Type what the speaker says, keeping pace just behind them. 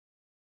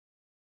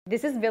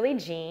This is Billie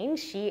Jean.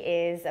 She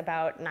is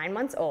about 9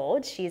 months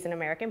old. She's an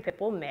American Pit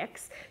Bull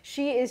mix.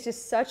 She is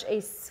just such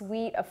a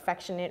sweet,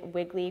 affectionate,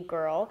 wiggly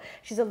girl.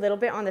 She's a little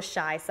bit on the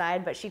shy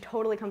side, but she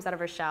totally comes out of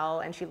her shell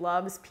and she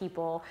loves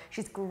people.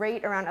 She's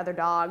great around other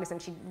dogs and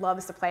she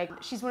loves to play.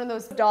 She's one of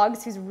those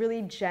dogs who's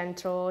really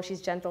gentle. She's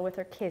gentle with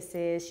her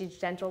kisses. She's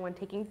gentle when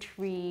taking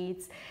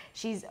treats.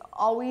 She's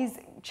always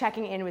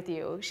checking in with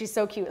you. She's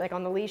so cute. Like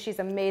on the leash, she's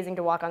amazing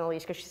to walk on the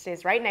leash because she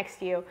stays right next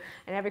to you.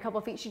 And every couple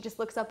of feet, she just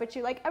looks up at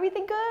you like,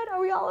 everything good? Are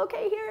we all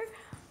okay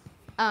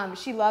here?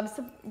 She loves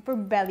for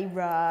belly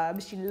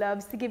rubs. She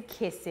loves to give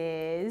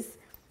kisses.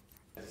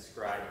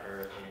 Describe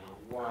her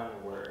in one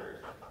word.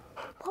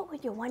 What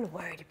would your one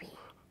word be?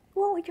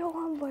 What would your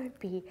one word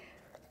be?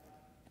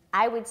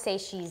 I would say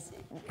she's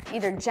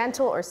Either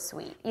gentle or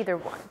sweet. Either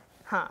one.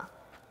 Huh?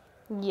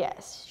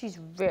 Yes, she's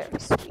very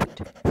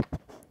sweet.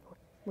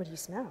 What do you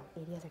smell?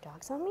 80 other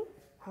dogs on me?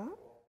 Huh?